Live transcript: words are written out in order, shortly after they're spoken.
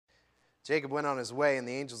Jacob went on his way, and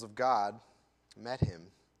the angels of God met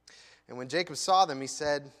him. And when Jacob saw them, he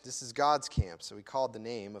said, "This is God's camp." So he called the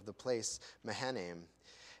name of the place Mahanaim.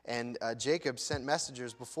 And Jacob sent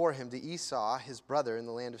messengers before him to Esau, his brother, in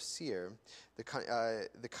the land of Seir,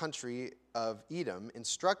 the country of Edom,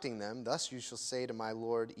 instructing them, "Thus you shall say to my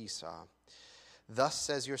lord Esau, Thus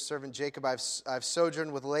says your servant Jacob, I've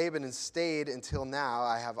sojourned with Laban and stayed until now.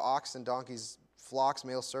 I have oxen, donkeys, flocks,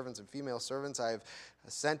 male servants and female servants. I have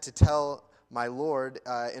sent to tell my lord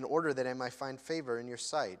in order that I might find favor in your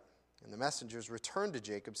sight." And the messengers returned to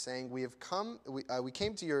Jacob, saying, We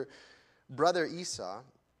came to your brother Esau,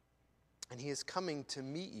 and he is coming to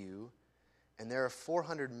meet you, and there are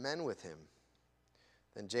 400 men with him.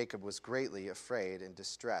 Then Jacob was greatly afraid and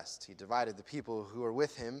distressed. He divided the people who were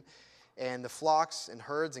with him and the flocks and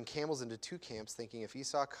herds and camels into two camps, thinking, if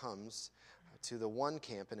Esau comes to the one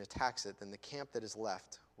camp and attacks it, then the camp that is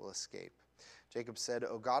left will escape. Jacob said,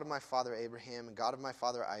 "O God of my father Abraham and God of my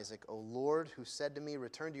father Isaac, O Lord, who said to me,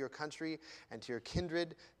 return to your country and to your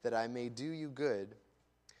kindred, that I may do you good.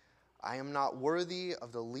 I am not worthy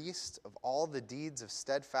of the least of all the deeds of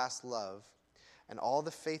steadfast love and all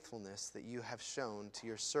the faithfulness that you have shown to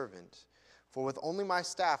your servant. For with only my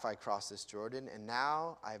staff I crossed this Jordan, and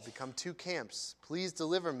now I have become two camps. Please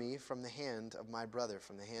deliver me from the hand of my brother,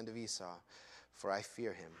 from the hand of Esau, for I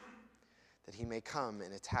fear him, that he may come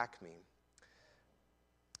and attack me,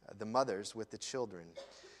 the mothers with the children.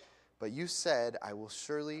 But you said, I will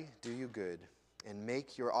surely do you good, and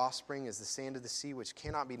make your offspring as the sand of the sea, which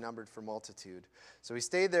cannot be numbered for multitude." So he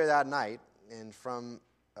stayed there that night, and from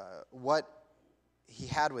what he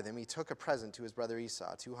had with him, he took a present to his brother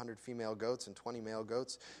Esau, 200 female goats and 20 male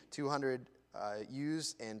goats, 200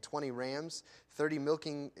 ewes and 20 rams, 30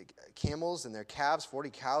 milking camels and their calves, 40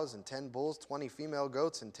 cows and 10 bulls, 20 female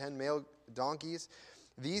goats and 10 male donkeys.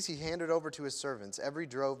 These he handed over to his servants, every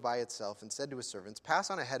drove by itself, and said to his servants, "Pass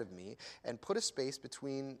on ahead of me, and put a space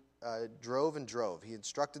between drove and drove." He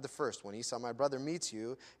instructed the first, "When Esau my brother meets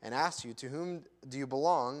you and asks you, 'To whom do you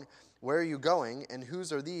belong? Where are you going? And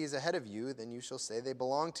whose are these ahead of you?' Then you shall say, 'They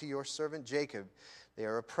belong to your servant Jacob. They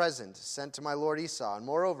are a present sent to my lord Esau. And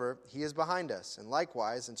moreover, he is behind us.' And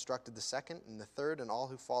likewise instructed the second and the third and all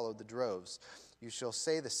who followed the droves. You shall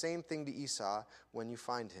say the same thing to Esau when you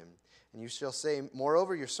find him. And you shall say,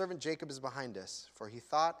 'Moreover, your servant Jacob is behind us, for he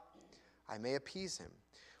thought, I may appease him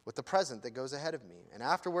with the present that goes ahead of me. And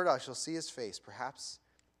afterward I shall see his face. Perhaps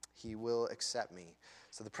he will accept me.'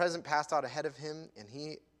 So the present passed out ahead of him, and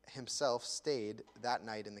he himself stayed that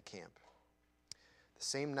night in the camp. The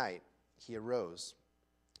same night he arose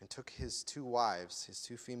and took his 2 wives, his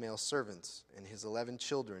 2 female servants, and his 11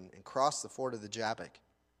 children, and crossed the ford of the Jabbok.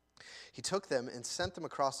 He took them and sent them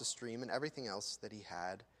across the stream and everything else that he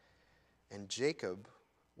had. And Jacob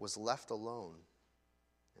was left alone.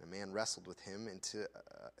 And a man wrestled with him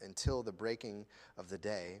until the breaking of the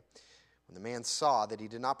day. When the man saw that he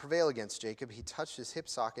did not prevail against Jacob, he touched his hip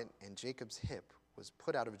socket, and Jacob's hip was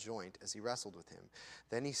put out of joint as he wrestled with him.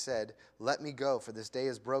 Then he said, 'Let me go, for this day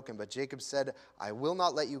is broken.' But Jacob said, 'I will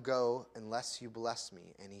not let you go unless you bless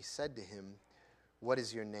me.' And he said to him, 'What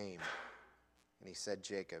is your name?' And he said,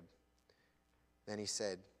 'Jacob.' Then he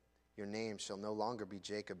said, 'Your name shall no longer be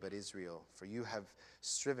Jacob, but Israel, for you have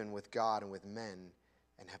striven with God and with men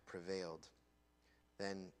and have prevailed.'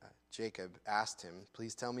 Then Jacob asked him,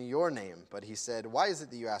 'Please tell me your name.' But he said, 'Why is it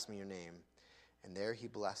that you ask me your name?' And there he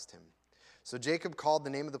blessed him. So Jacob called the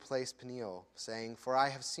name of the place Peniel, saying, 'For I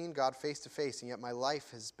have seen God face to face, and yet my life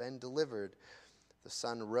has been delivered.' The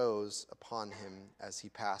sun rose upon him as he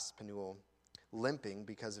passed Peniel, limping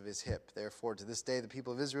because of his hip. Therefore, to this day, the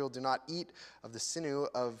people of Israel do not eat of the sinew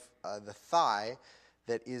of the thigh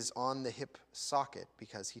that is on the hip socket,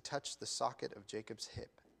 because he touched the socket of Jacob's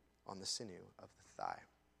hip on the sinew of the thigh."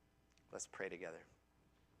 Let's pray together.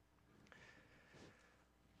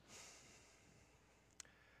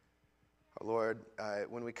 Our Lord,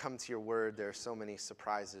 when we come to your word, there are so many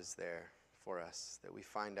surprises there for us, that we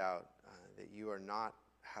find out that you are not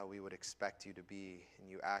how we would expect you to be, and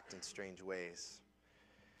you act in strange ways.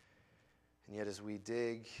 And yet as we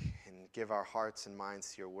dig and give our hearts and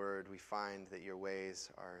minds to your word, we find that your ways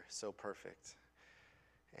are so perfect,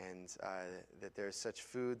 and that there's such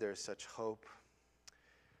food, there's such hope,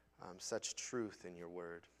 such truth in your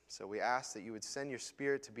word. So we ask that you would send your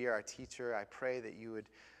Spirit to be our teacher. I pray that you would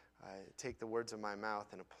take the words of my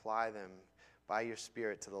mouth and apply them by your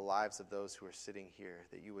Spirit to the lives of those who are sitting here,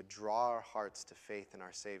 that you would draw our hearts to faith in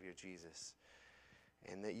our Savior Jesus,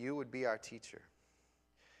 and that you would be our teacher,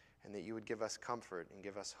 and that you would give us comfort and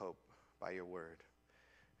give us hope by your word.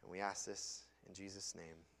 And we ask this in Jesus'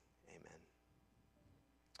 name, amen.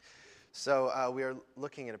 So we are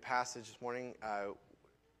looking at a passage this morning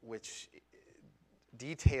which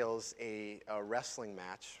details a wrestling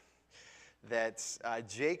match that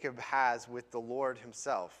Jacob has with the Lord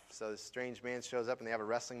himself. So this strange man shows up and they have a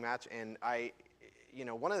wrestling match. And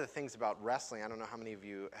one of the things about wrestling, I don't know how many of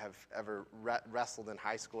you have ever wrestled in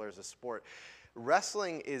high school or as a sport.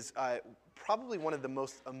 Wrestling is probably one of the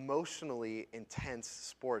most emotionally intense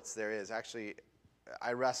sports there is. Actually,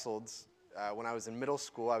 I wrestled when I was in middle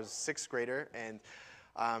school. I was a sixth grader and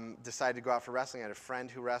decided to go out for wrestling. I had a friend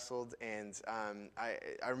who wrestled, and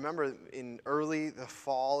I remember in the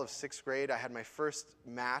fall of sixth grade, I had my first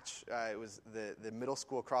match. It was the middle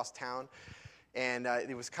school across town, and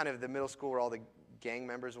it was kind of the middle school where all the gang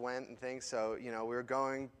members went and things. So, we were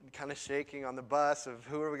going kind of shaking on the bus of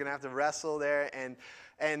who are we going to have to wrestle there. And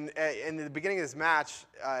in the beginning of this match,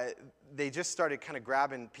 they just started kind of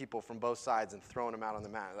grabbing people from both sides and throwing them out on the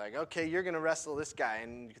mat. Like, okay, you're going to wrestle this guy.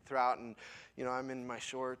 And you throw out, and, I'm in my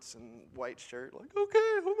shorts and white shirt. Like, okay,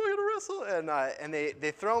 who am I going to wrestle? And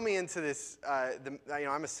they throw me into this,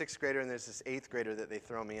 I'm a sixth grader, and there's this eighth grader that they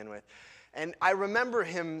throw me in with. And I remember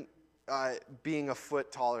him being a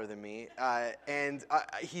foot taller than me, and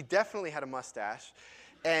he definitely had a mustache,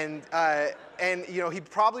 and he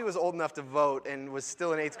probably was old enough to vote and was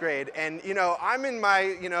still in eighth grade, and I'm in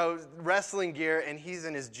my wrestling gear, and he's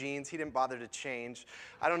in his jeans. He didn't bother to change.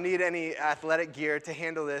 I don't need any athletic gear to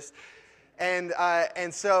handle this, and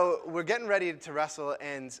so we're getting ready to wrestle,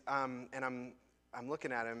 and I'm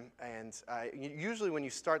looking at him, and usually when you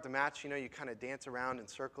start the match, you kind of dance around in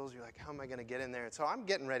circles. You're like, how am I going to get in there? And so I'm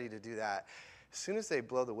getting ready to do that. As soon as they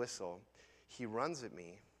blow the whistle, he runs at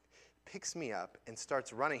me, picks me up, and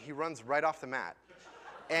starts running. He runs right off the mat.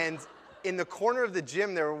 And in the corner of the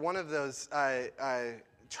gym, there were one of those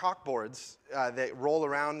chalkboards that roll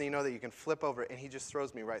around, that you can flip over, and he just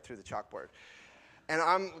throws me right through the chalkboard. And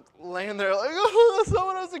I'm laying there like, oh, that's not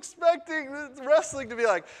what I was expecting wrestling to be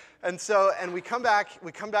like. And we come back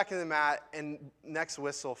into the mat, and next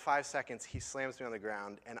whistle, 5 seconds, he slams me on the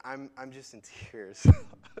ground, and I'm just in tears.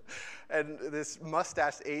 And this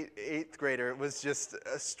mustached eighth grader was just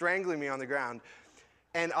strangling me on the ground.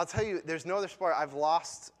 And I'll tell you, there's no other sport I've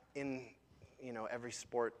lost in, every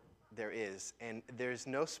sport there is, and there's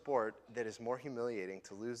no sport that is more humiliating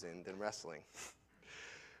to lose in than wrestling.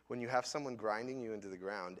 When you have someone grinding you into the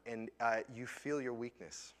ground and you feel your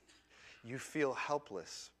weakness, you feel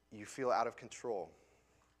helpless, you feel out of control.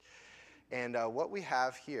 And what we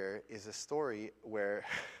have here is a story where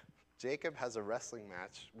Jacob has a wrestling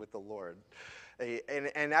match with the Lord.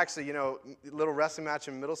 And actually, little wrestling match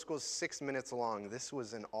in middle school is 6 minutes long. This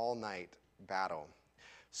was an all-night battle.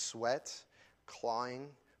 Sweat, clawing,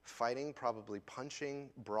 fighting, probably punching,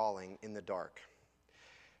 brawling in the dark.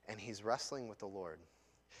 And he's wrestling with the Lord.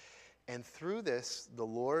 And through this, the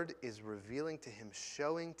Lord is revealing to him,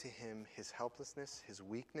 showing to him his helplessness, his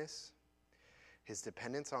weakness, his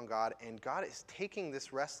dependence on God. And God is taking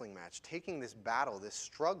this wrestling match, taking this battle, this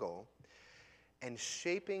struggle, and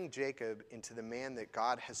shaping Jacob into the man that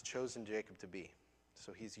God has chosen Jacob to be.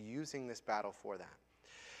 So he's using this battle for that.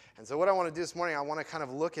 And so what I want to do this morning, I want to kind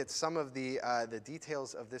of look at some of the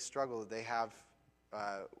details of this struggle that they have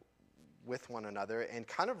with one another and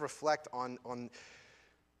kind of reflect on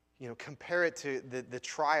compare it to the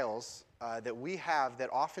trials that we have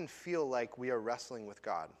that often feel like we are wrestling with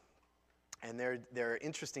God. And there are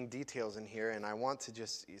interesting details in here, and I want to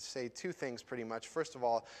just say two things pretty much. First of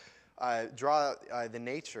all, draw the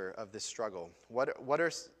nature of this struggle. What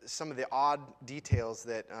are some of the odd details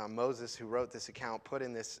that Moses, who wrote this account, put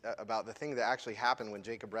in this about the thing that actually happened when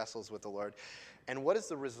Jacob wrestles with the Lord? And what is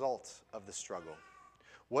the result of the struggle?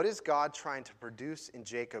 What is God trying to produce in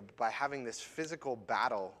Jacob by having this physical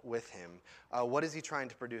battle with him? What is he trying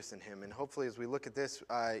to produce in him? And hopefully as we look at this,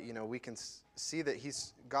 we can see that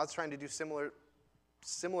God's trying to do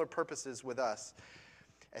similar purposes with us.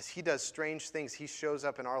 As he does strange things, he shows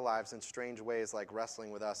up in our lives in strange ways, like wrestling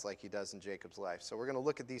with us like he does in Jacob's life. So we're going to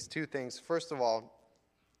look at these two things. First of all,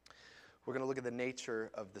 we're going to look at the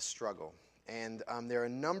nature of the struggle. And there are a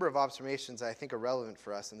number of observations I think are relevant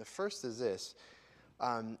for us. And the first is this.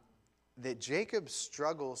 That Jacob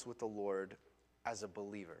struggles with the Lord as a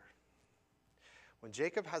believer. When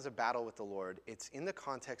Jacob has a battle with the Lord, it's in the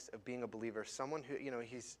context of being a believer, someone who,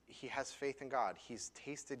 he has faith in God. He's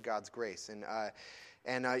tasted God's grace.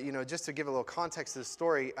 And just to give a little context to the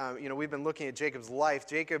story, we've been looking at Jacob's life.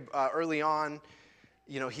 Jacob, early on,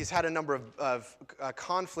 he's had a number of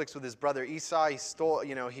conflicts with his brother Esau.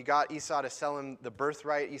 He got Esau to sell him the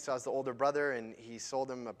birthright. Esau's the older brother, and he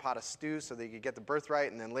sold him a pot of stew so that he could get the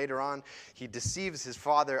birthright. And then later on, he deceives his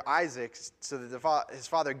father Isaac so that his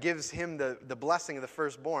father gives him the blessing of the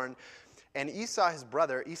firstborn. And Esau, his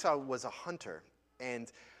brother, Esau was a hunter.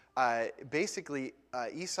 And basically,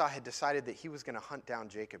 Esau had decided that he was going to hunt down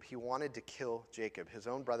Jacob. He wanted to kill Jacob. His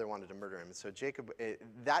own brother wanted to murder him. And so Jacob,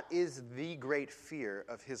 that is the great fear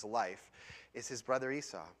of his life, is his brother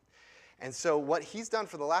Esau. And so what he's done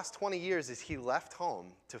for the last 20 years is he left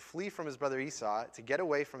home to flee from his brother Esau, to get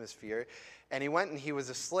away from his fear. And he went and he was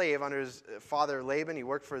a slave under his father Laban. He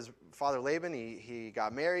worked for his father Laban. He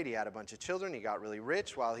got married. He had a bunch of children. He got really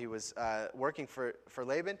rich while he was working for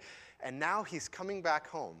Laban. And now he's coming back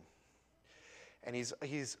home. And he's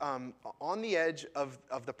on the edge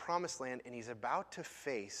of the promised land, and he's about to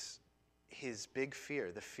face his big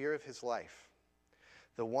fear, the fear of his life.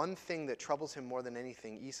 The one thing that troubles him more than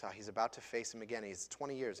anything, Esau, he's about to face him again. He's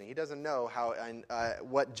 20 years, and he doesn't know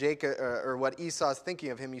what Jacob or what Esau is thinking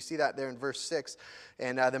of him. You see that there in verse 6.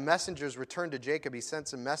 And the messengers returned to Jacob. He sent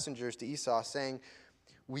some messengers to Esau saying,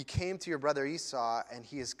 "We came to your brother Esau, and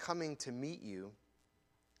he is coming to meet you,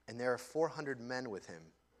 and there are 400 men with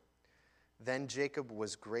him." Then Jacob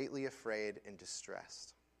was greatly afraid and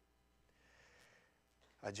distressed.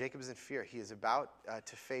 Jacob is in fear. He is about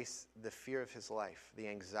to face the fear of his life, the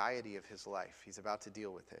anxiety of his life. He's about to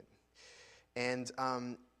deal with it. And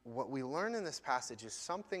what we learn in this passage is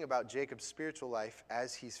something about Jacob's spiritual life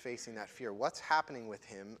as he's facing that fear. What's happening with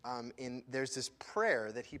him? There's this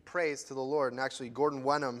prayer that he prays to the Lord. And actually, Gordon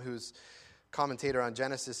Wenham, who's commentator on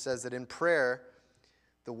Genesis, says that in prayer,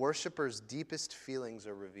 the worshiper's deepest feelings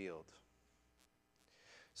are revealed.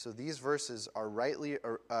 So these verses are rightly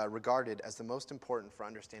regarded as the most important for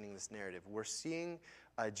understanding this narrative. We're seeing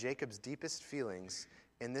Jacob's deepest feelings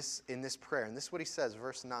in this prayer. And this is what he says,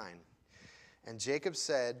 verse 9. "And Jacob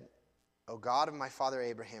said, O God of my father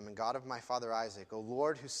Abraham and God of my father Isaac, O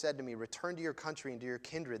Lord, who said to me, return to your country and to your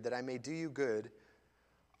kindred, that I may do you good,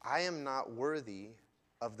 I am not worthy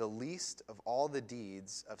of the least of all the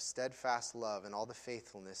deeds of steadfast love and all the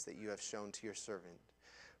faithfulness that you have shown to your servant.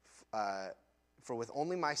 For with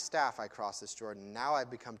only my staff I crossed this Jordan. Now I've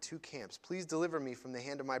become two camps. Please deliver me from the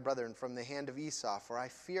hand of my brother and from the hand of Esau, for I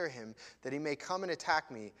fear him, that he may come and attack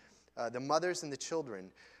me, the mothers and the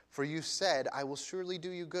children. For you said, I will surely do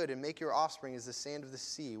you good and make your offspring as the sand of the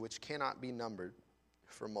sea, which cannot be numbered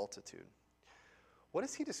for multitude." What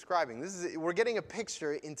is he describing? We're getting a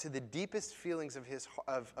picture into the deepest feelings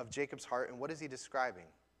of Jacob's heart, and what is he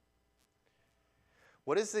describing?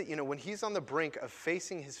 What is it, when he's on the brink of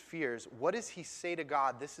facing his fears, what does he say to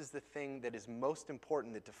God? This is the thing that is most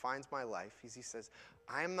important, that defines my life. He says,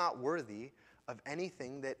 I am not worthy of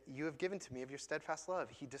anything that you have given to me of your steadfast love.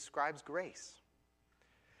 He describes grace.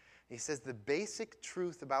 He says, the basic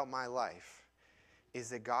truth about my life is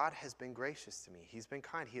that God has been gracious to me. He's been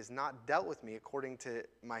kind. He has not dealt with me according to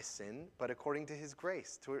my sin, but according to his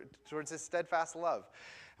grace, towards his steadfast love.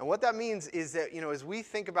 And what that means is that, as we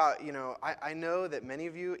think about, I know that many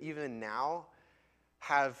of you, even now,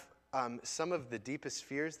 have some of the deepest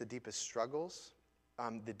fears, the deepest struggles,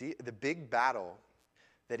 the big battle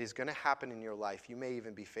that is going to happen in your life. You may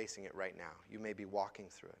even be facing it right now. You may be walking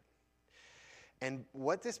through it. And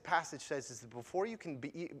what this passage says is that before you can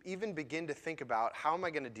even begin to think about how am I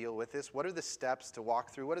going to deal with this, what are the steps to walk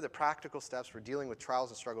through, what are the practical steps for dealing with trials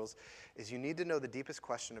and struggles, is you need to know the deepest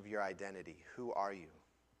question of your identity. Who are you?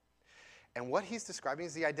 And what he's describing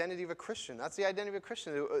is the identity of a Christian. That's the identity of a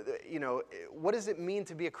Christian. What does it mean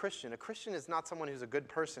to be a Christian? A Christian is not someone who's a good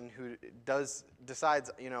person who decides,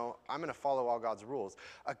 I'm going to follow all God's rules.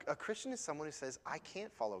 A Christian is someone who says, I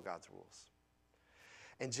can't follow God's rules.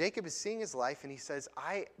 And Jacob is seeing his life, and he says,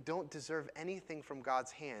 I don't deserve anything from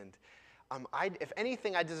God's hand. If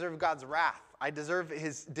anything, I deserve God's wrath. I deserve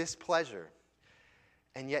his displeasure.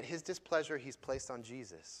 And yet his displeasure he's placed on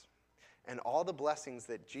Jesus. And all the blessings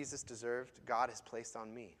that Jesus deserved, God has placed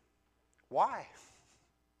on me. Why?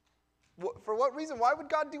 For what reason? Why would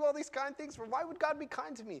God do all these kind things? Why would God be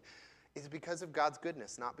kind to me? It's because of God's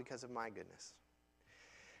goodness, not because of my goodness.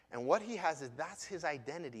 And what he has is that's his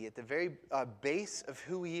identity at the very base of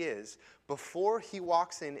who he is. Before he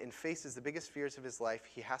walks in and faces the biggest fears of his life,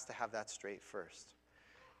 he has to have that straight first.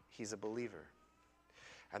 He's a believer.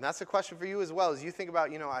 And that's a question for you as well. As you think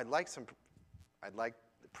about, I'd like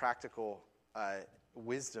practical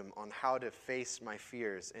wisdom on how to face my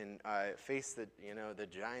fears and face the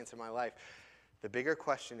giants of my life. The bigger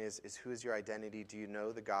question is who is your identity? Do you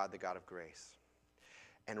know the God of grace?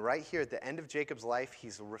 And right here at the end of Jacob's life,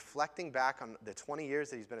 he's reflecting back on the 20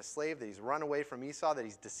 years that he's been a slave, that he's run away from Esau, that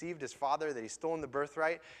he's deceived his father, that he's stolen the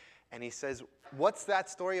birthright. And he says, what's that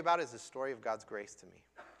story about? Is the story of God's grace to me.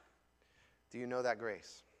 Do you know that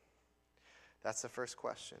grace? That's the first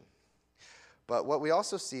question. But what we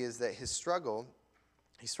also see is that he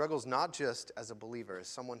struggles not just as a believer, as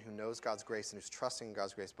someone who knows God's grace and who's trusting in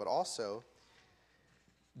God's grace, but also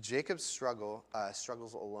Jacob's struggles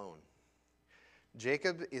alone.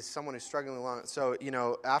 Jacob is someone who's struggling alone. So,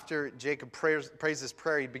 after Jacob prays this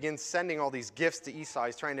prayer, he begins sending all these gifts to Esau.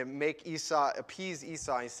 He's trying to appease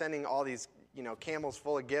Esau. He's sending all these, camels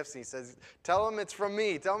full of gifts. And he says, tell him it's from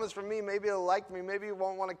me. Tell him it's from me. Maybe he'll like me. Maybe he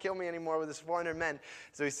won't want to kill me anymore with his 400 men.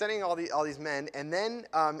 So he's sending all these men. And then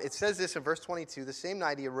it says this in verse 22. The same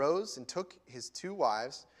night he arose and took his 2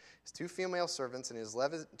 wives, his 2 female servants, and his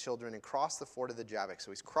 11 children, and crossed the ford of the Jabbok.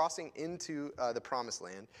 So he's crossing into the promised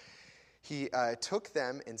land. He took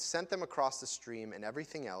them and sent them across the stream and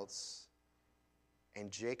everything else,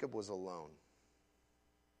 and Jacob was alone.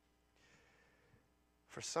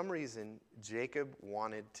 For some reason, Jacob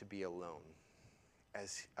wanted to be alone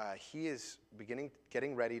as he is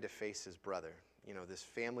getting ready to face his brother. This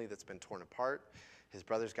family that's been torn apart. His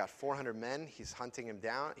brother's got 400 men. He's hunting him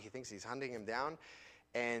down. He thinks he's hunting him down,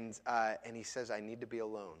 and he says, I need to be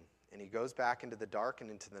alone. And he goes back into the dark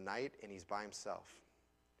and into the night, and he's by himself.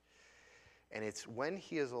 And it's when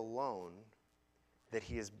he is alone that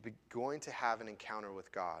he is going to have an encounter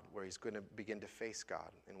with God, where he's going to begin to face God,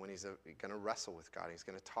 and when he's going to wrestle with God, he's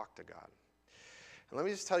going to talk to God. And let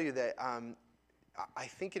me just tell you that I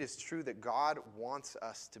think it is true that God wants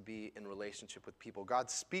us to be in relationship with people. God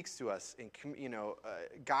speaks to us and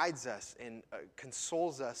guides us and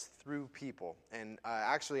consoles us through people. And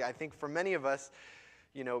actually, I think for many of us,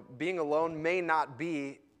 being alone may not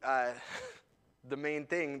be the main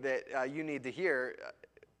thing that you need to hear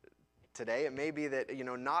today. It may be that,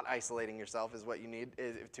 not isolating yourself is what you need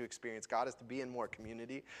to experience God, is to be in more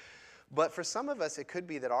community. But for some of us, it could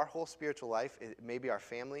be that our whole spiritual life, maybe our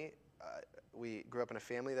family, we grew up in a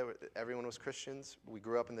family that everyone was Christians. We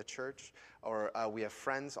grew up in the church, or we have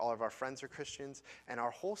friends. All of our friends are Christians. And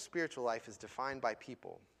our whole spiritual life is defined by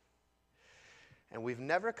people. And we've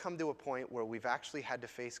never come to a point where we've actually had to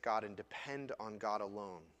face God and depend on God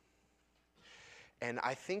alone. And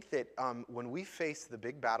I think that when we face the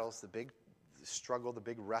big battles, the big struggle, the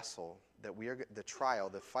big wrestle, the trial,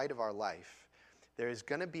 the fight of our life, there is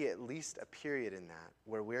going to be at least a period in that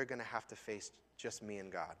where we're going to have to face just me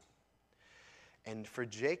and God. And for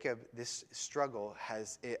Jacob, this struggle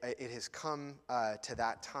has come to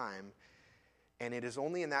that time, and it is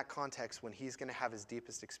only in that context when he's going to have his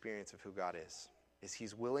deepest experience of who God is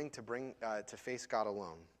he's willing to face God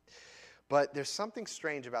alone. But there's something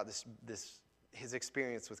strange about his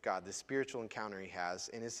experience with God, the spiritual encounter he has,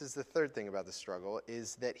 and this is the third thing about the struggle,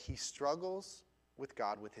 is that he struggles with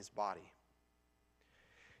God with his body.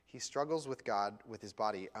 He struggles with God with his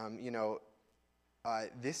body.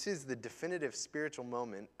 This is the definitive spiritual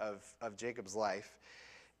moment of Jacob's life,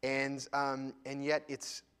 and yet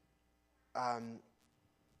it's a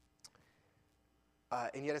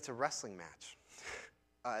wrestling match.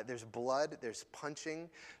 There's blood, there's punching,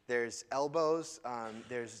 there's elbows,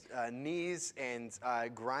 there's knees and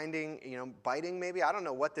grinding, biting maybe. I don't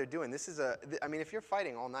know what they're doing. If you're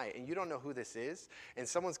fighting all night and you don't know who this is, and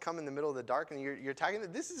someone's come in the middle of the dark and you're attacking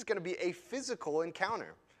them, this is going to be a physical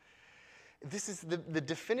encounter. This is the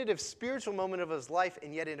definitive spiritual moment of his life,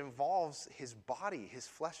 and yet it involves his body, his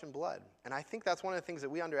flesh and blood. And I think that's one of the things that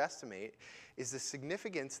we underestimate, is the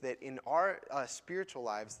significance that in our spiritual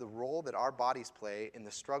lives, the role that our bodies play in the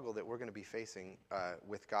struggle that we're going to be facing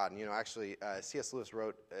with God. And C.S. Lewis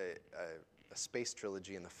wrote a space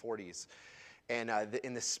trilogy in the 40s. And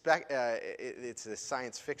it's a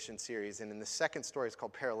science fiction series, and in the second story, it's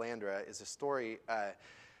called Paralandra, is a story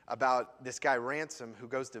about this guy Ransom who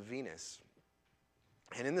goes to Venus.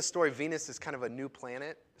 And in the story, Venus is kind of a new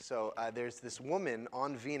planet. So there's this woman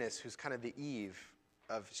on Venus who's kind of the Eve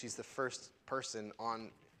she's the first person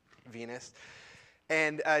on Venus.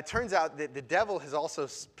 And it turns out that the devil has also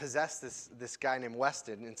possessed this guy named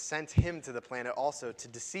Weston and sent him to the planet also to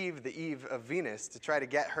deceive the Eve of Venus, to try to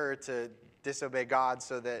get her to disobey God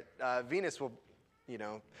so that Venus will,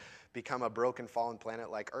 become a broken, fallen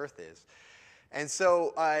planet like Earth is. And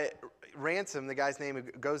so Ransom, the guy's name who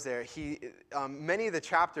goes there, many of the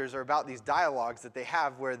chapters are about these dialogues that they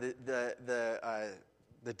have where the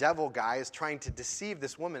devil guy is trying to deceive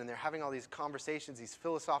this woman, and they're having all these conversations, these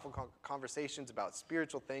philosophical conversations about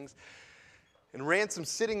spiritual things. And Ransom's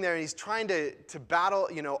sitting there, and he's trying to battle,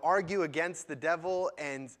 argue against the devil,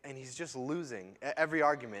 and he's just losing every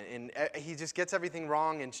argument. And he just gets everything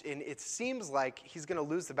wrong, and it seems like he's going to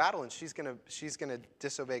lose the battle, and she's going to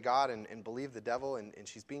disobey God and believe the devil, and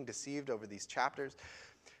she's being deceived over these chapters.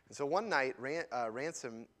 And so one night,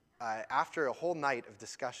 Ransom, after a whole night of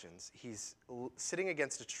discussions, he's sitting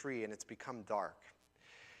against a tree, and it's become dark.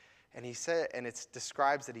 And he said, and it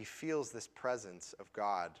describes that he feels this presence of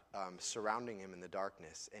God surrounding him in the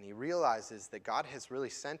darkness, and he realizes that God has really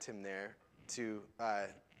sent him there to,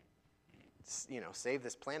 save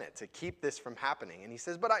this planet, to keep this from happening. And he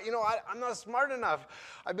says, "But I'm not smart enough.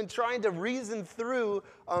 I've been trying to reason through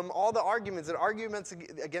all the arguments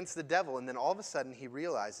against the devil." And then all of a sudden, he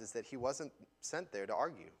realizes that he wasn't sent there to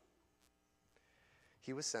argue.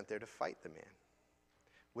 He was sent there to fight the man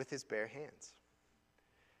with his bare hands.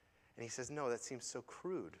 And he says, "No, that seems so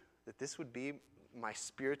crude, that this would be my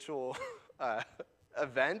spiritual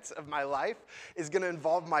event of my life, is going to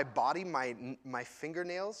involve my body, my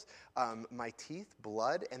fingernails, my teeth,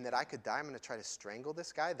 blood, and that I could die. I'm going to try to strangle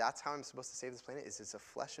this guy. That's how I'm supposed to save this planet, is it's a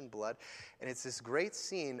flesh and blood." And it's this great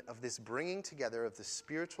scene of this bringing together of the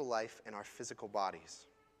spiritual life and our physical bodies.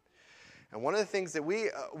 And one of the things that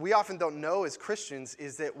we often don't know as Christians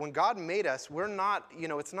is that when God made us, we're not,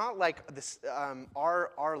 it's not like this,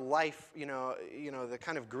 our life, the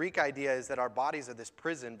kind of Greek idea is that our bodies are this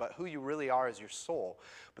prison, but who you really are is your soul.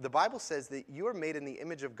 But the Bible says that you are made in the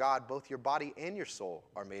image of God, both your body and your soul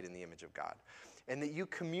are made in the image of God. And that you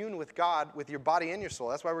commune with God with your body and your soul.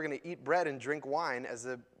 That's why we're going to eat bread and drink wine, as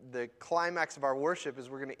the climax of our worship is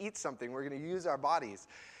we're going to eat something, we're going to use our bodies.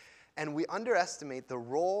 And we underestimate the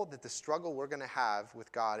role that the struggle we're going to have with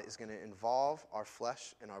God is going to involve our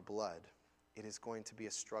flesh and our blood. It is going to be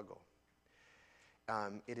a struggle.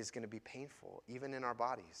 It is going to be painful, even in our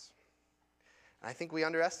bodies. And I think we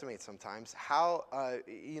underestimate sometimes how,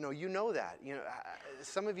 that.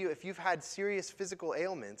 Some of you, if you've had serious physical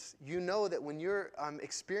ailments, you know that when you're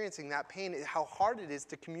experiencing that pain, how hard it is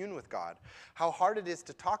to commune with God, how hard it is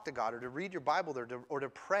to talk to God or to read your Bible or to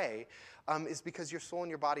pray, is because your soul and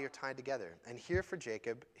your body are tied together. And here for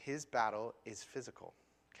Jacob, his battle is physical.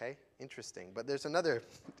 Okay? Interesting. But there's another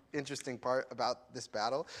interesting part about this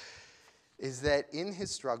battle, is that in his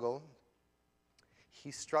struggle, he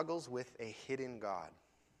struggles with a hidden God.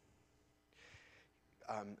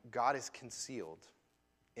 God is concealed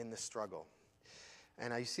in the struggle.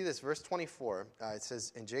 And you see this, verse 24, it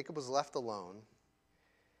says, "And Jacob was left alone,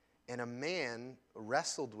 and a man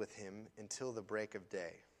wrestled with him until the break of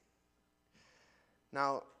day."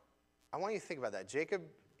 Now, I want you to think about that. Jacob,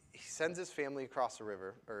 he sends his family across the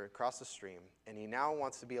river, or across the stream, and he now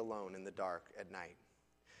wants to be alone in the dark at night.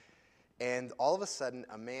 And all of a sudden,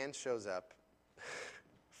 a man shows up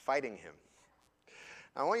fighting him.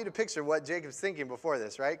 I want you to picture what Jacob's thinking before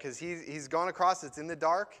this, right? Because he's gone across, it's in the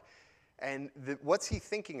dark, and what's he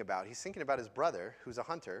thinking about? He's thinking about his brother, who's a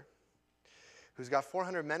hunter, who's got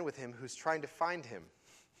 400 men with him, who's trying to find him.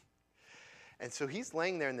 And so he's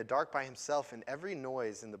laying there in the dark by himself, and every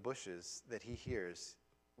noise in the bushes that he hears,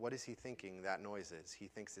 what is he thinking that noise is? He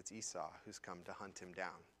thinks it's Esau who's come to hunt him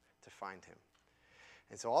down, to find him.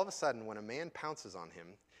 And so all of a sudden, when a man pounces on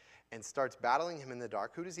him and starts battling him in the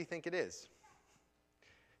dark, who does he think it is?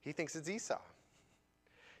 He thinks it's Esau.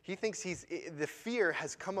 He thinks the fear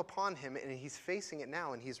has come upon him, and he's facing it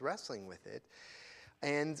now, and he's wrestling with it.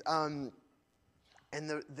 And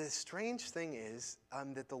the strange thing is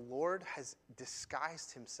that the Lord has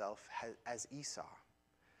disguised himself as Esau.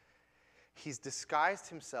 He's disguised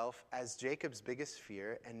himself as Jacob's biggest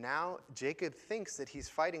fear, and now Jacob thinks that he's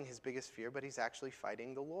fighting his biggest fear, but he's actually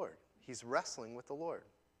fighting the Lord. He's wrestling with the Lord.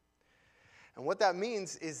 And what that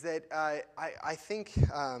means is that I think,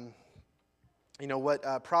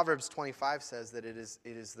 what Proverbs 25 says, that it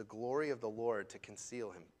is the glory of the Lord to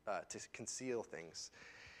conceal things.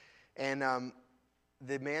 And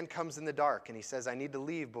the man comes in the dark, and he says, "I need to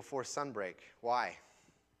leave before sunbreak." Why?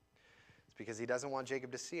 It's because he doesn't want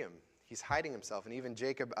Jacob to see him. He's hiding himself. And even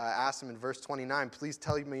Jacob asks him in verse 29, "Please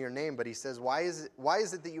tell me your name." But he says, why is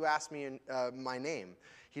it that you ask me my name?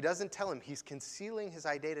 He doesn't tell him. He's concealing his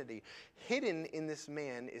identity. Hidden in this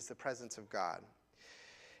man is the presence of God.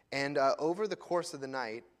 And over the course of the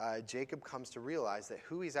night, Jacob comes to realize that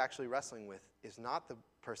who he's actually wrestling with is not the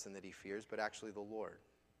person that he fears, but actually the Lord.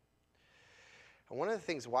 And one of the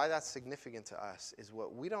things why that's significant to us is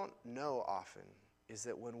what we don't know often is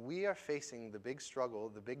that when we are facing the big struggle,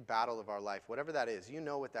 the big battle of our life, whatever that is, you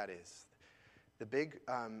know what that is. The big,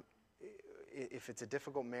 if it's a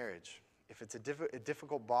difficult marriage, if it's a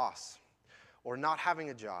difficult boss, or not having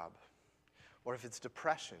a job, or if it's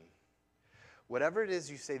depression, Whatever it is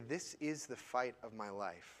you say, this is the fight of my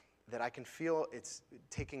life, that I can feel it's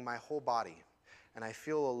taking my whole body, and I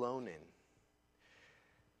feel alone in.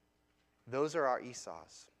 Those are our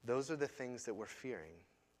Esau's. Those are the things that we're fearing.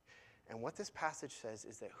 And what this passage says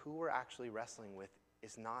is that who we're actually wrestling with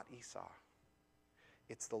is not Esau.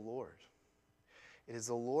 It's the Lord. It is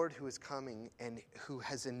the Lord who is coming and who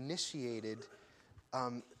has initiated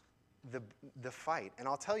the fight. And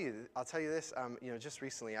I'll tell you this. Just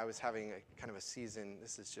recently I was having a kind of a season.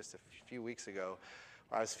 This is just a few weeks ago,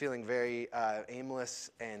 where I was feeling very aimless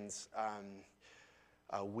and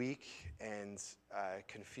weak and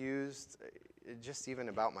confused, just even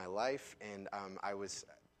about my life. And I was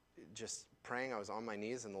just praying. I was on my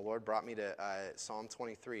knees, and the Lord brought me to Psalm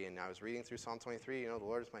 23. And I was reading through Psalm 23. The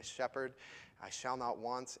Lord is my shepherd; I shall not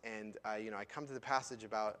want. And I come to the passage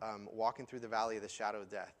about walking through the valley of the shadow of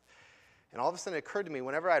death. And all of a sudden it occurred to me,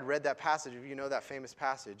 whenever I'd read that passage, if you know that famous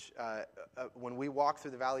passage, when we walk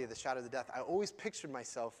through the valley of the shadow of death, I always pictured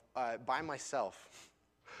myself by myself,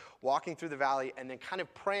 walking through the valley, and then kind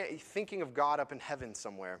of praying, thinking of God up in heaven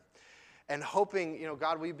somewhere, and hoping,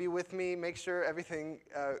 God, will you be with me? Make sure everything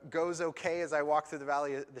goes okay as I walk through the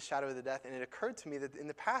valley of the shadow of the death. And it occurred to me that in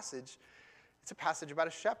the passage, it's a passage about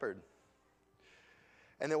a shepherd.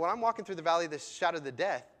 And that when I'm walking through the valley of the shadow of the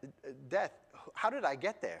death, how did I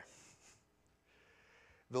get there?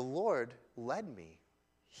 The Lord led me.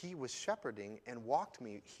 He was shepherding and walked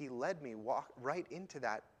me. He led me right into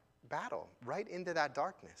that battle, right into that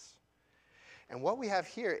darkness. And what we have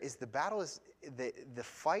here is the battle is the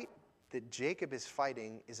fight that Jacob is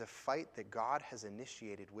fighting is a fight that God has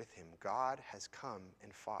initiated with him. God has come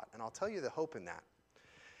and fought. And I'll tell you the hope in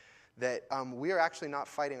that we are actually not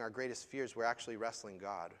fighting our greatest fears. We're actually wrestling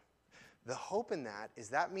God. The hope in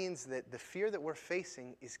that means that the fear that we're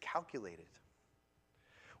facing is calculated.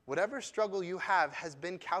 Whatever struggle you have has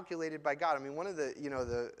been calculated by God. I mean, one of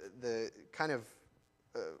the kind of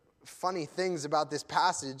funny things about this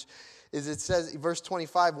passage is it says, verse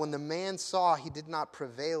 25, when the man saw he did not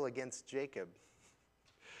prevail against Jacob.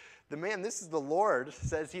 The man, this is the Lord,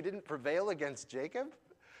 says he didn't prevail against Jacob.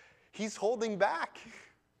 He's holding back.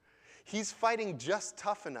 He's fighting just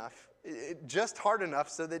tough enough, just hard enough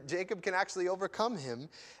so that Jacob can actually overcome him.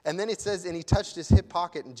 And then it says, and he touched his hip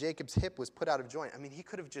pocket, and Jacob's hip was put out of joint. I mean, he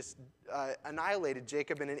could have just annihilated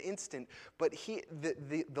Jacob in an instant, but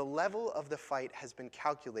the level of the fight has been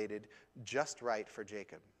calculated just right for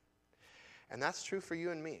Jacob. And that's true for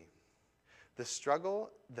you and me. The struggle,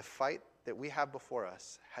 the fight that we have before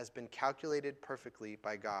us has been calculated perfectly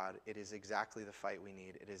by God. It is exactly the fight we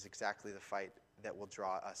need. It is exactly the fight that will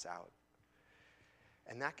draw us out.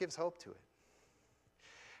 And that gives hope to it.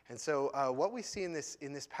 And so what we see in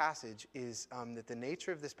this passage is that the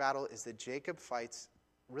nature of this battle is that Jacob fights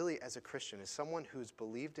really as a Christian, as someone who's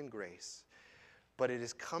believed in grace, but it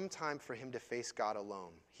has come time for him to face God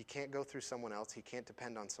alone. He can't go through someone else. He can't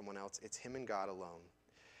depend on someone else. It's him and God alone.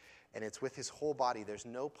 And it's with his whole body. There's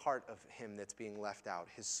no part of him that's being left out.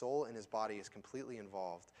 His soul and his body is completely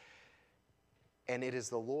involved. And it is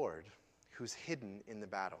the Lord who's hidden in the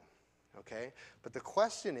battle. Okay? But the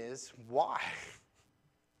question is, why?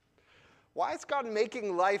 Why is God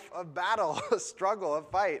making life a battle, a struggle, a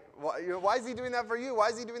fight? Why is he doing that for you? Why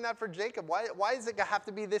is he doing that for Jacob? Why does it have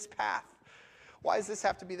to be this path? Why does this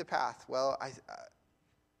have to be the path? Well,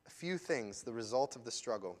 a few things, the result of the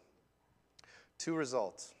struggle. Two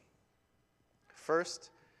results. First,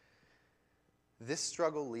 this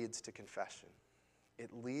struggle leads to confession. It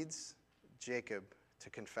leads Jacob to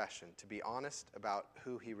confession, to be honest about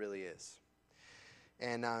who he really is.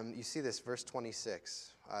 And you see this, verse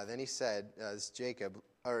 26. Then he said,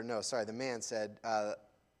 the man said, the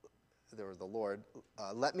Lord,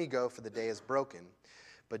 let me go, for the day is broken.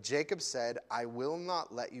 But Jacob said, I will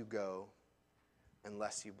not let you go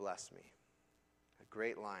unless you bless me. A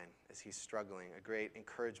great line as he's struggling, a great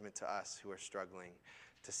encouragement to us who are struggling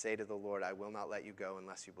to say to the Lord, I will not let you go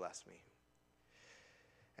unless you bless me.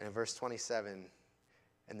 And in verse 27,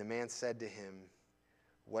 and the man said to him,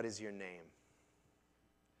 what is your name?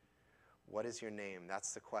 What is your name?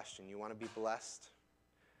 That's the question. You want to be blessed?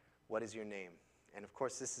 What is your name? And of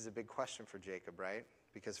course, this is a big question for Jacob, right?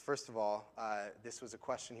 Because first of all, this was a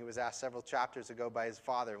question he was asked several chapters ago by his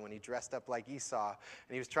father when he dressed up like Esau,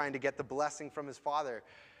 and he was trying to get the blessing from his father.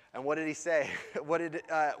 And what did he say? What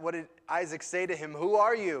did Isaac say to him? Who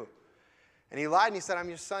are you? And he lied, and he said, I'm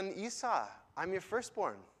your son Esau. I'm your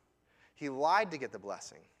firstborn. He lied to get the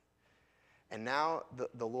blessing. And now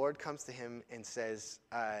the Lord comes to him and says,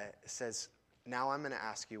 now I'm going to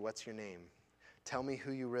ask you, what's your name? Tell me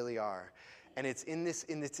who you really are. And it's in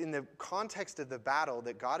the context of the battle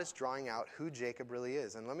that God is drawing out who Jacob really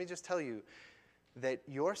is. And let me just tell you, that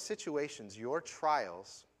your situations, your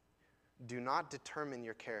trials, do not determine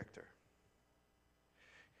your character.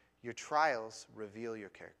 Your trials reveal your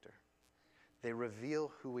character. They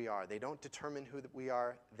reveal who we are. They don't determine who we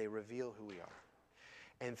are. They reveal who we are.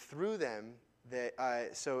 And through them,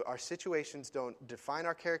 so our situations don't define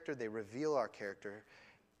our character. They reveal our character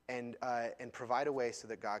and provide a way so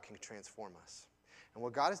that God can transform us. And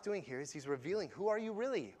what God is doing here is he's revealing, who are you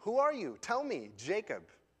really? Who are you? Tell me, Jacob.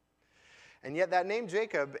 And yet that name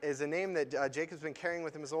Jacob is a name that Jacob's been carrying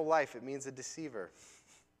with him his whole life. It means a deceiver.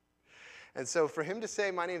 And so for him to say,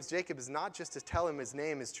 my name's Jacob, is not just to tell him his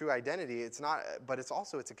name, his true identity. It's not, but it's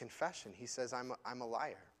a confession. He says, I'm a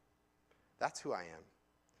liar. That's who I am.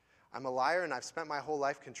 I'm a liar, and I've spent my whole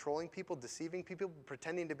life controlling people, deceiving people,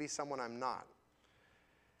 pretending to be someone I'm not.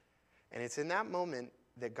 And it's in that moment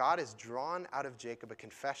that God has drawn out of Jacob a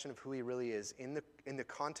confession of who he really is in the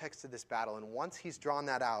context of this battle. And once he's drawn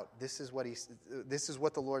that out, this is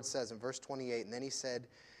what the Lord says in verse 28. And then he said,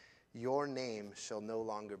 your name shall no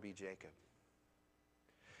longer be Jacob.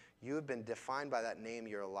 You have been defined by that name.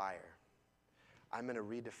 You're a liar. I'm going to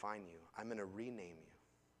redefine you. I'm going to rename you.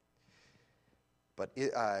 But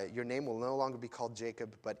your name will no longer be called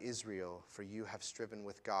Jacob, but Israel, for you have striven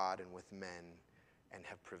with God and with men and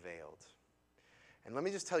have prevailed. And let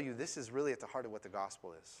me just tell you, this is really at the heart of what the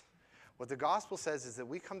gospel is. What the gospel says is that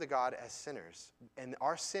we come to God as sinners, and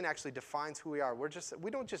our sin actually defines who we are.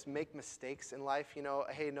 We don't just make mistakes in life,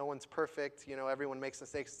 hey, no one's perfect, everyone makes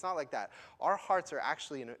mistakes. It's not like that. Our hearts are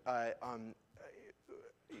actually,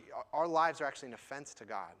 our lives are actually an offense to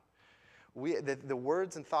God. The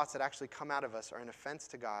words and thoughts that actually come out of us are an offense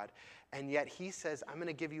to God, and yet he says, I'm going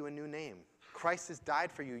to give you a new name. Christ has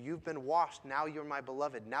died for you. You've been washed. Now you're my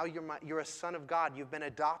beloved. Now you're a son of God. You've been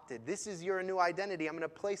adopted. This is your new identity. I'm going to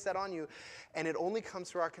place that on you. And it only comes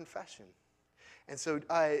through our confession. And so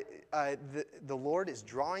the Lord is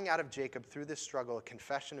drawing out of Jacob through this struggle a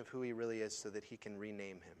confession of who he really is so that he can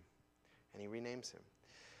rename him. And he renames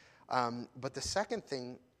him. But the second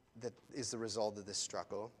thing that is the result of this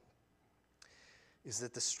struggle is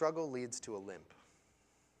that the struggle leads to a limp.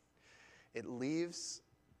 It leaves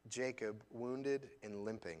Jacob wounded and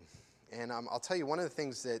limping. And I'll tell you, one of the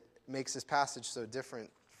things that makes this passage so different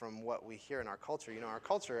from what we hear in our culture, our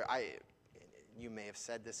culture, you may have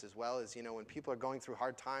said this as well, is, when people are going through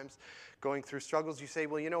hard times, going through struggles, you say,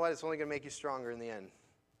 well, you know what, it's only going to make you stronger in the end.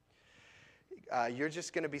 You're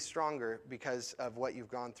just going to be stronger because of what you've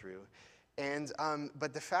gone through. And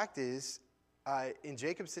but the fact is, in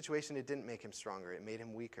Jacob's situation, it didn't make him stronger. It made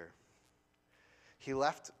him weaker. He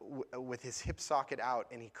left with his hip socket out,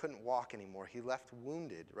 and he couldn't walk anymore. He left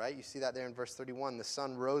wounded, right? You see that there in verse 31. The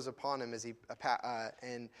sun rose upon him as he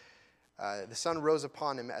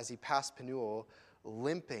passed Penuel,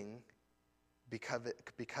 limping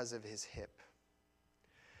because of his hip.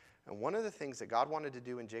 And one of the things that God wanted to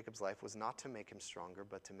do in Jacob's life was not to make him stronger,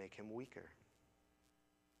 but to make him weaker.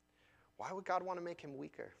 Why would God want to make him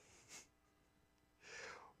weaker?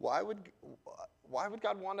 Why would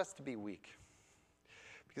God want us to be weak?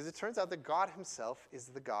 Because it turns out that God himself is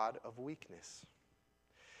the God of weakness.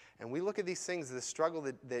 And we look at these things, the struggle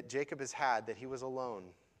that Jacob has had, that he was alone,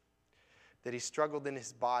 that he struggled in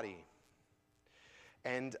his body,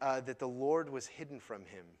 and that the Lord was hidden from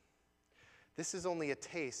him. This is only a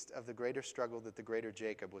taste of the greater struggle that the greater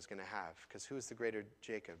Jacob was going to have. Because who is the greater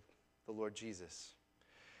Jacob? The Lord Jesus.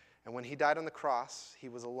 And when he died on the cross, he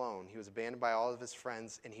was alone. He was abandoned by all of his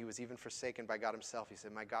friends, and he was even forsaken by God himself. He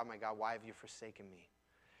said, my God, why have you forsaken me?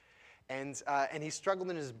 And he struggled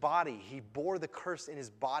in his body. He bore the curse in his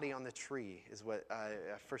body on the tree, is what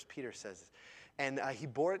 1 Peter says. And he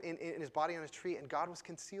bore it in his body on a tree, and God was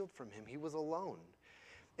concealed from him. He was alone.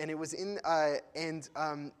 And it was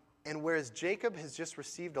and whereas Jacob has just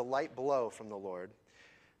received a light blow from the Lord,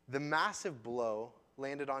 the massive blow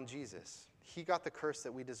landed on Jesus. He got the curse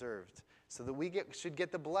that we deserved, so that we should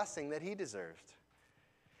get the blessing that he deserved.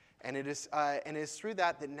 And it is through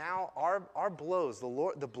that now our blows,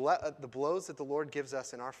 the blows that the Lord gives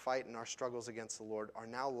us in our fight and our struggles against the Lord, are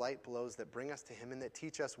now light blows that bring us to him and that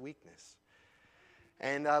teach us weakness.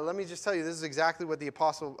 And let me just tell you, this is exactly what the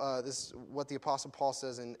Apostle Paul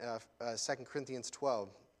says in 2 Corinthians 12,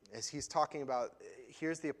 as he's talking about.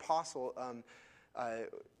 Here's the Apostle.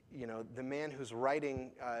 The man who's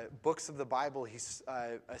writing books of the Bible. He's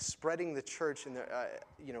spreading the church, and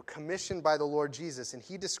commissioned by the Lord Jesus. And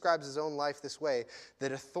he describes his own life this way: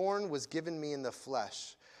 that a thorn was given me in the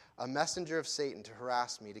flesh, a messenger of Satan to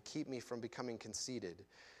harass me, to keep me from becoming conceited.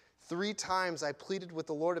 3 times I pleaded with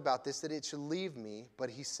the Lord about this, that it should leave me.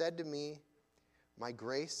 But he said to me, my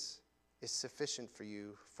grace is sufficient for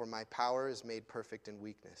you, for my power is made perfect in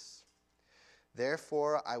weakness.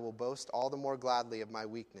 Therefore, I will boast all the more gladly of my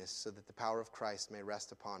weakness, so that the power of Christ may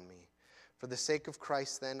rest upon me. For the sake of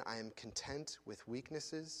Christ, then, I am content with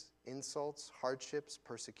weaknesses, insults, hardships,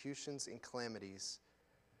 persecutions, and calamities.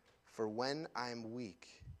 For when I am weak,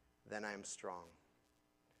 then I am strong.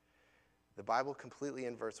 The Bible completely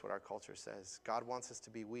inverts what our culture says. God wants us to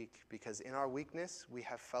be weak because in our weakness, we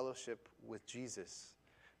have fellowship with Jesus,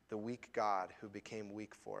 the weak God who became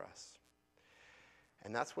weak for us.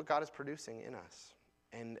 And that's what God is producing in us.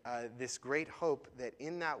 And this great hope that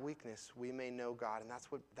in that weakness we may know God. And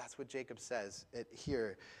that's what Jacob says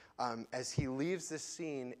here. As he leaves this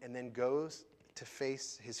scene and then goes to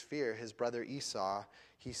face his fear, his brother Esau,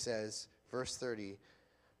 he says, verse 30,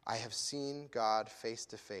 I have seen God face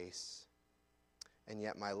to face, and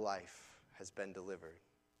yet my life has been delivered.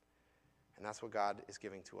 And that's what God is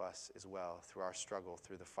giving to us as well through our struggle,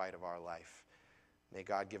 through the fight of our life. May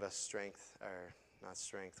God give us strength, or not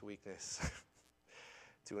strength, weakness,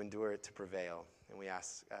 to endure it, to prevail. And we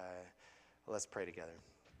ask, let's pray together.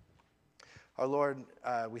 Our Lord,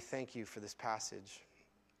 we thank you for this passage.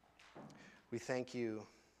 We thank you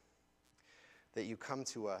that you come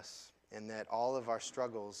to us and that all of our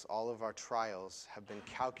struggles, all of our trials have been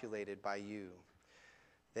calculated by you.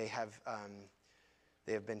 They have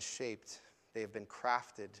been shaped, they have been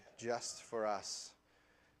crafted just for us,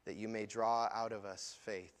 that you may draw out of us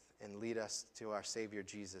faith and lead us to our Savior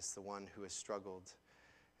Jesus, the one who has struggled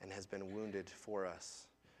and has been wounded for us.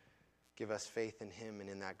 Give us faith in him and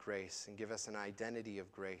in that grace, and give us an identity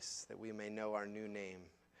of grace that we may know our new name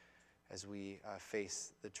as we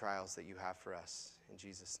face the trials that you have for us. In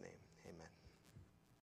Jesus' name, amen.